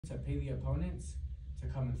to pay the opponents to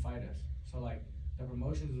come and fight us. So like the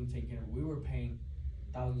promotions were taking it. We were paying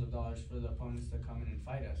thousands of dollars for the opponents to come in and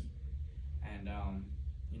fight us, and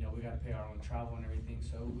you know, we got to pay our own travel and everything.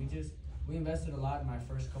 So we invested a lot in my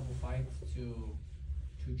first couple fights to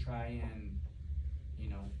try and, you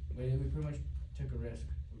know, we pretty much took a risk.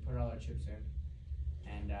 We put all our chips in,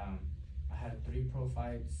 and I had 3 pro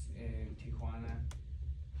fights in Tijuana.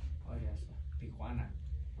 Oh yes, Tijuana,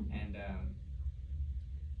 and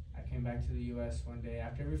I came back to the U.S. one day.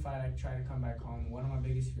 After every fight, I tried to come back home. One of my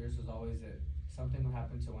biggest fears was always that something would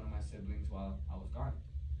happen to one of my siblings while I was gone,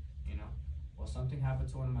 you know? Well, something happened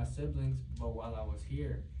to one of my siblings, but while I was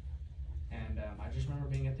here. And I just remember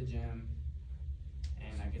being at the gym,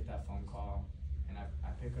 and I get that phone call, and I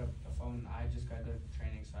pick up the phone. I just got done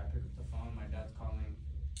training, so I pick up the phone. My dad's calling.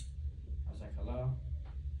 I was like, hello?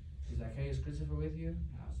 He's like, hey, is Christopher with you?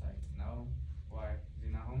 And I was like, no. Why? Is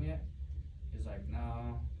he not home yet? He's like,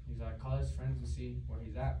 no. He's like, call his friends and see where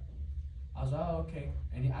he's at. I was like, oh, okay.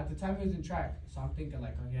 And at the time he was in track, so I'm thinking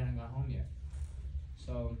like, oh, he hadn't got home yet.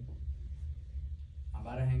 So I'm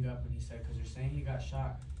about to hang up, and he said, because they're saying he got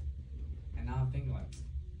shot. And now I'm thinking like,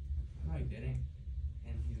 no, he didn't.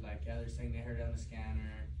 And he's like, yeah, they're saying they heard it on the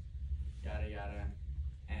scanner, yada, yada.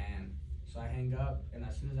 And so I hang up, and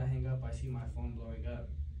as soon as I hang up, I see my phone blowing up.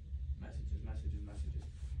 Messages, messages, messages.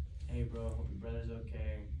 Hey, bro, hope your brother's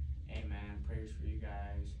okay. Hey, man, prayers for you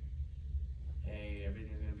guys. Hey,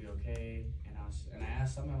 everything's gonna be okay. And I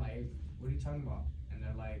asked someone like, hey, what are you talking about? And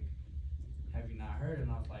they're like, have you not heard?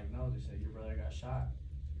 And I was like, no. They said your brother got shot.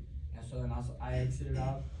 And so then I exited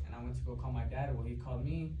out, and I went to go call my dad. Well, he called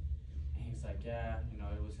me, and he's like, yeah, you know,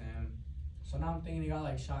 it was him. So now I'm thinking he got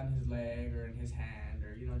like shot in his leg or in his hand,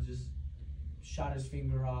 or, you know, just shot his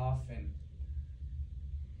finger off. And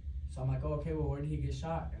so I'm like, oh, okay, well, where did he get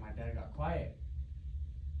shot? And my dad got quiet.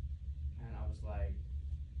 And I was like,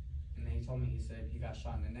 and then he told me, he said he got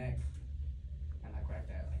shot in the neck. And like right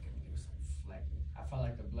there, like it was like, I felt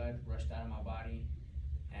like the blood rushed out of my body.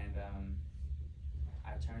 And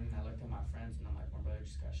I turned and I looked at my friends, and I'm like, my brother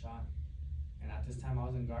just got shot. And at this time I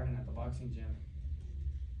was in Garden at the boxing gym.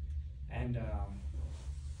 And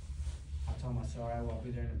I told myself, all right, well, I'll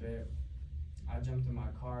be there in a bit. I jumped in my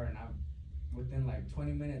car, and within like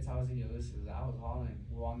 20 minutes, I was in Ulysses. I was hauling.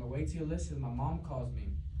 Well, on the way to Ulysses, my mom calls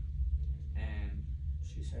me, and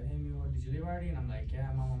she said, hey, Mio, did you leave already? And I'm like,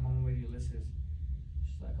 yeah, Mom, I'm on my way to Ulysses.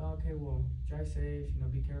 She's like, oh, okay, well, drive safe, you know,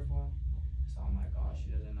 be careful. So I'm like, oh,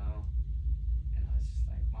 she doesn't know. And I was just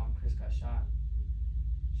like, Mom, Chris got shot.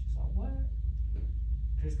 She's like, what?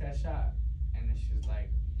 Chris got shot. And then she was like,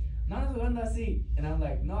 no, así. And I'm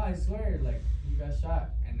like, no, I swear, like, he got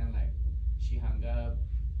shot. And then like, she hung up.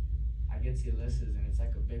 I get to Ulysses, and it's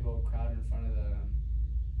like a big old crowd in front of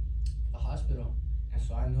the hospital. And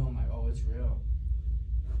so I knew, I'm like, oh, it's real.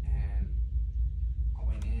 And I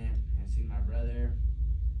went in and seen my brother.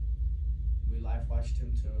 We live watched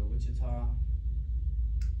him to Wichita.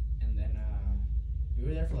 And then we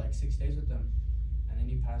were there for like 6 days with him. And then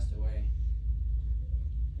he passed away.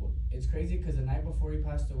 Well, it's crazy because the night before he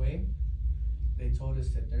passed away, they told us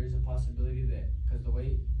that there is a possibility that, because the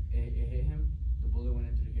way it hit him, the bullet went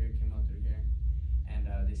in through here, came out through here. And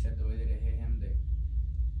they said the way that it hit him, that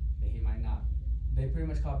he might not. They pretty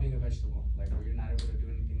much call it being a vegetable, like where you're not able to do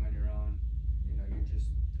anything on your own. You know, you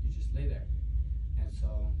just lay there. And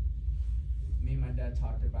so me and my dad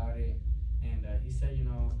talked about it, and he said, you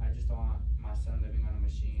know, I just don't want my son living on a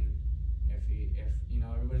machine. If you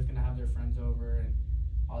know, everybody's gonna have their friends over and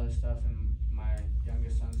all this stuff, and my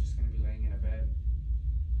youngest son's just gonna be laying in a bed.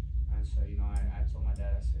 And so, you know, I told my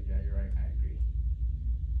dad, I said, yeah, you're right, I agree.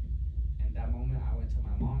 And that moment, I went to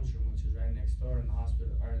my mom's room, which is right next door in the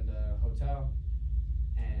hospital, or in the hotel.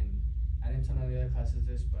 And I didn't tell none of the other classes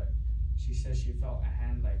this, but she said she felt a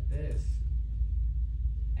hand like this.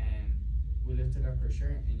 And we lifted up her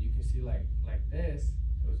shirt, and you can see like this,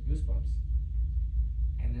 it was goosebumps.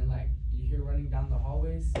 And then like, you hear running down the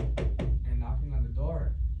hallways and knocking on the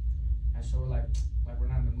door. And so we're like we're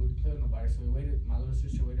not in the mood to play with nobody. So we waited, my little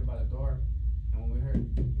sister waited by the door. And when we heard,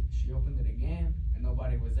 she opened it again, and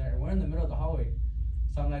nobody was there. And we're in the middle of the hallway.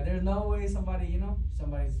 So I'm like, there's no way somebody's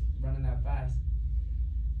running that fast.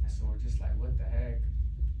 And so we're just like, what the heck?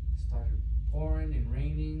 It started pouring and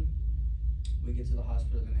raining. We get to the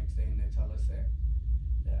hospital the next day, and they tell us that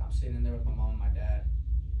I'm sitting in there with my mom and my dad.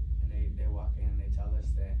 And they walk in, and they tell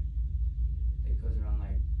us that it goes around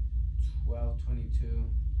like 12:22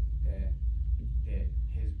 that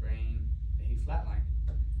his brain, that he flatlined.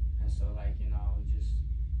 And so like, you know, just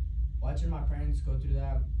watching my parents go through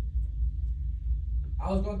that,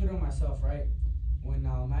 I was going through it myself, right? When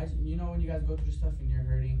imagine, you know, when you guys go through stuff and you're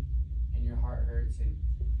hurting and your heart hurts, and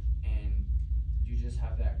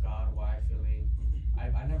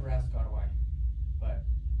I never asked God why, but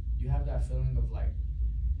you have that feeling of like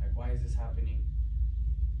why is this happening?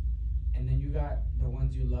 And then you got the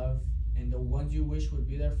ones you love and the ones you wish would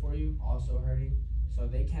be there for you also hurting. So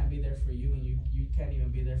they can't be there for you, and you can't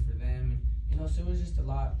even be there for them. And you know, so it was just a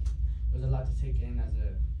lot. It was a lot to take in as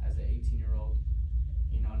an 18-year-old.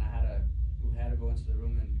 You know, and we had to go into the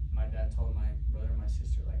room, and my dad told my brother and my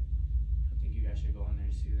sister, like, I think you guys should go in there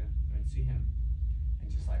and see him,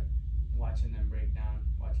 and just like watching them break down,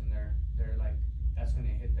 watching their like, that's when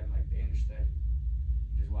it hit them, like they understood.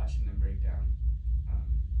 Just watching them break down,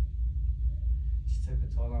 just took a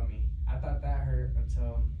toll on me. I thought that hurt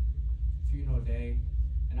until funeral day,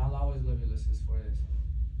 and I'll always love Ulysses for this.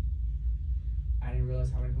 I didn't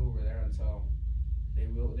realize how many people were there until they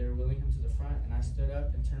were wheeling him to the front, and I stood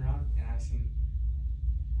up and turned around, and I seen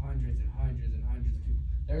hundreds and hundreds and hundreds of people.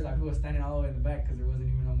 There was like people standing all the way in the back because there wasn't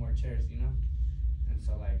even no more chairs, you know. And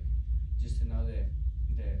so like, just to know that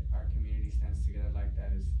our community stands together like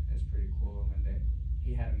that is pretty cool, and that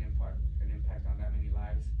he had an impact on that many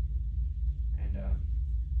lives. And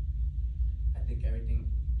I think everything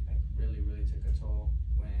like really took a toll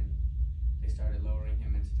when they started lowering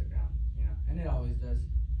him into the ground, you know. And it always does.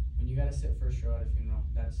 When you gotta sit first row at a funeral,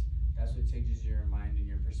 that's what changes your mind and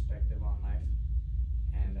your perspective on life.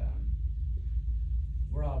 And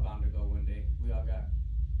we're all bound to go one day. We all got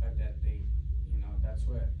a death date, you know. That's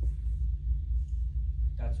what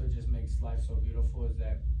just makes life so beautiful, is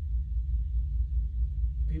that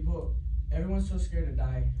everyone's so scared to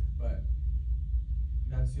die, but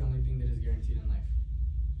that's the only thing that is guaranteed in life,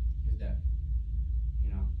 is death, you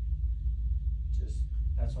know. Just,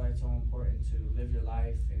 that's why it's so important to live your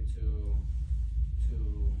life and to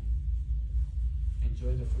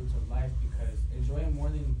enjoy the fruits of life, because enjoy it more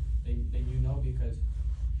than you know, because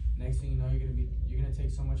next thing you know, you're gonna take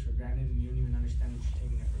so much for granted, and you don't even understand that you're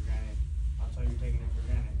taking it for granted until you're taking it for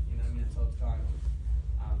granted, you know what I mean, until it's gone.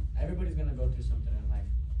 Everybody's gonna go through something in life.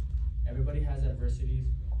 Everybody has adversities.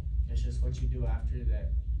 It's just what you do after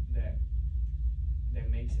that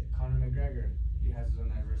makes it. Conor McGregor, he has his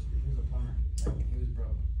own adversity. He was a plumber, like, he was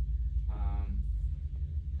broke.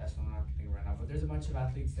 That's what I can think of right now. But there's a bunch of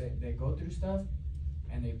athletes that go through stuff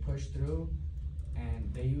and they push through,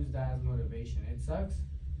 and they use that as motivation. It sucks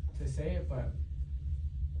to say it, but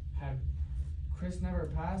had Chris never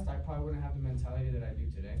passed, I probably wouldn't have the mentality that I do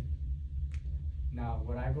today. Now,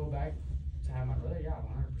 would I go back to have my brother? Yeah,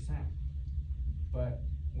 100%. But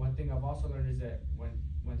one thing I've also learned is that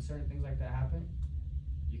when certain things like that happen,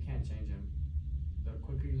 you can't change them. The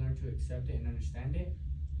quicker you learn to accept it and understand it,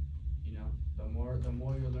 you know, the more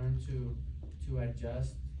you learn to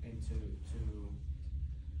adjust and to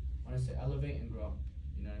I want to say elevate and grow.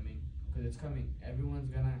 You know what I mean? Because it's coming. Everyone's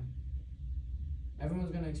gonna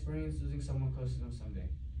experience losing someone close to them someday.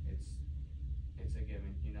 It's a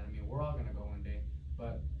given. You know what I mean? We're all gonna go one day.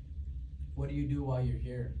 But what do you do while you're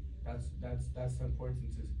here? That's the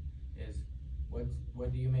importance is what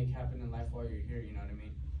do you make happen in life while you're here? You know what I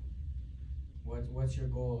mean? What's your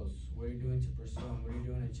goals? What are you doing to pursue them? What are you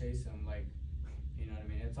doing to chase them? Like, you know what I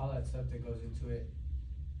mean? It's all that stuff that goes into it.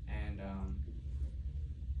 And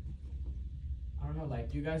I don't know,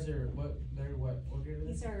 like, you guys are what grade are they?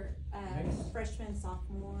 These are freshmen,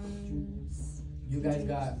 sophomores. You guys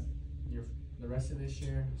got the rest of this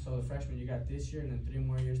year. So the freshmen, you got this year and then 3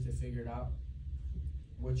 more years to figure it out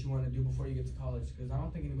what you want to do before you get to college. Because I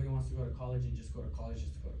don't think anybody wants to go to college and just go to college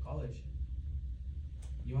just to go to college.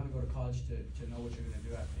 You want to go to college to know what you're gonna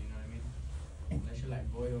do after. You know what I mean? Unless you're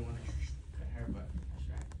like Boyd and want to cut hair, but that's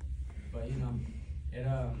right. But you know, it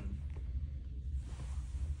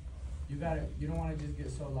you don't want to just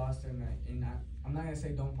get so lost in that. I'm not gonna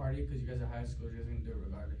say don't party, because you guys are high school. You're just gonna do it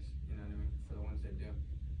regardless. You know what I mean? For the ones that do,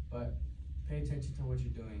 but pay attention to what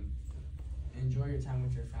you're doing. Enjoy your time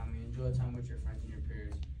with your family. Enjoy the time with your friends and your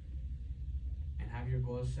peers. And have your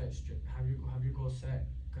goals set. Have your goals set,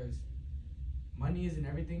 because money isn't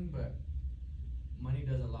everything, but money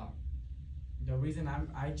does a lot. The reason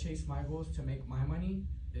I chase my goals to make my money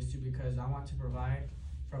is because I want to provide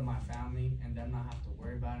for my family and them not have to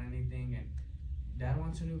worry about anything. And dad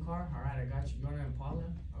wants a new car. All right, I got you. You want an Impala?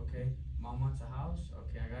 Okay. Mom wants a house.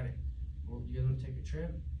 Okay, I got it. Well, you guys want to take a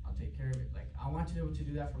trip? I'll take care of it. Like, I want to be able to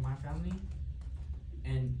do that for my family,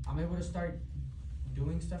 and I'm able to start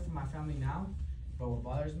doing stuff for my family now. But what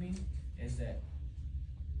bothers me is that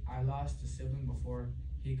I lost a sibling before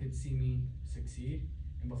he could see me succeed,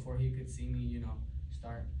 and before he could see me, you know,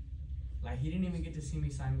 start. Like, he didn't even get to see me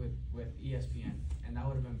sign with ESPN, and that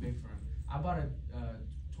would have been big for him. I bought a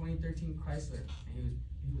 2013 Chrysler, and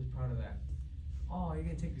he was proud of that. Oh, you're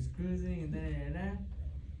gonna take us cruising and then.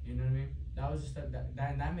 You know what I mean? That was just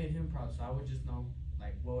that made him proud. So I would just know,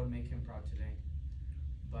 like what would make him proud today.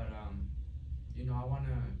 But you know, I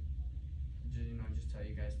wanna just tell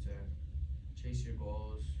you guys to chase your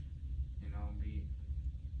goals. You know,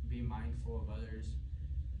 be mindful of others.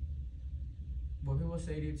 What people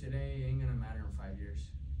say to you today ain't gonna matter in 5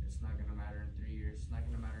 years. It's not gonna matter in 3 years. It's not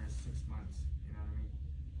gonna matter in 6 months. You know what I mean?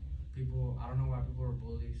 People, I don't know why people are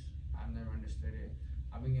bullies. I've never understood it.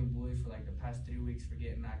 I've been getting bullied for like the past 3 weeks for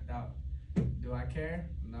getting knocked out. Do I care?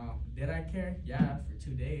 No. Did I care? Yeah, for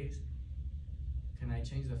 2 days. Can I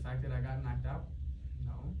change the fact that I got knocked out?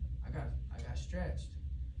 No. I got stretched.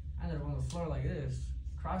 I ended up on the floor like this,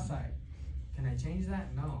 cross-eyed. Can I change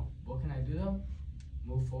that? No. What can I do though?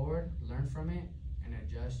 Move forward, learn from it, and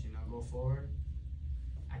adjust, you know, go forward.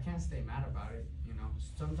 I can't stay mad about it, you know.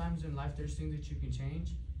 Sometimes in life there's things that you can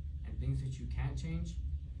change and things that you can't change.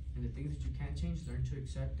 And the things that you can't change, learn to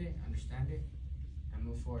accept it, understand it, and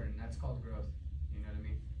move forward. And that's called growth, you know what I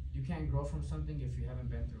mean? You can't grow from something if you haven't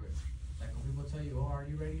been through it. Like when people tell you, oh, are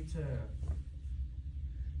you ready to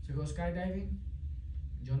go skydiving?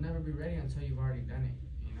 You'll never be ready until you've already done it,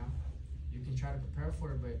 you know? You can try to prepare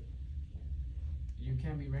for it, but you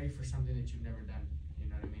can't be ready for something that you've never done, you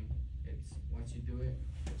know what I mean? It's, once you do it,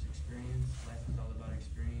 it's experience. Life is all about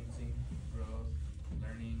experiencing, growth,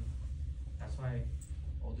 learning. That's why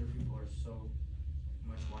older people are so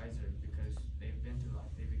much wiser, because they've been through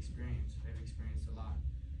life, they've experienced a lot,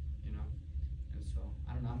 you know? And so,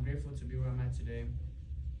 I don't know, I'm grateful to be where I'm at today.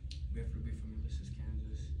 I'm grateful to be from Ulysses,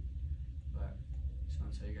 Kansas. But I just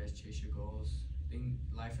want to tell you guys, chase your goals.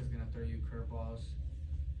 Life is going to throw you curveballs,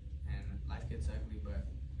 and life gets ugly, but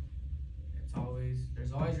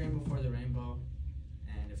there's always rainbow before the rainbow.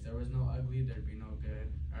 And if there was no ugly, there'd be no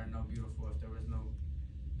good, or no beautiful. If there was no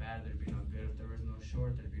bad, there'd be no good. If there was no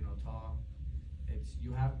short, there'd be no tall.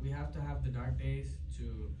 We have to have the dark days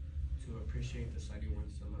to appreciate the sunny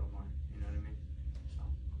ones a little more, you know what I mean? So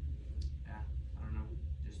yeah, I don't know,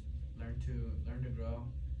 just learn to grow,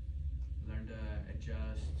 learn to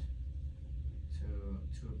adjust,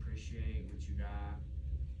 to appreciate what you got.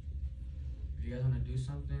 If you guys want to do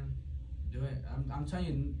something, do it. I'm telling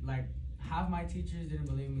you, like, half my teachers didn't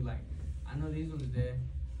believe me. Like, I know these ones did.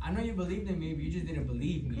 I know you believed in me, but you just didn't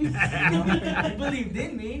believe me. You know? You believed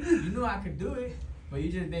in me. You knew I could do it, but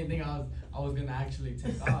you just didn't think I was gonna actually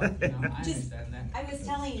take off. You know, I understand that. I was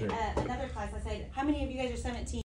telling another class, I said, how many of you guys are 17?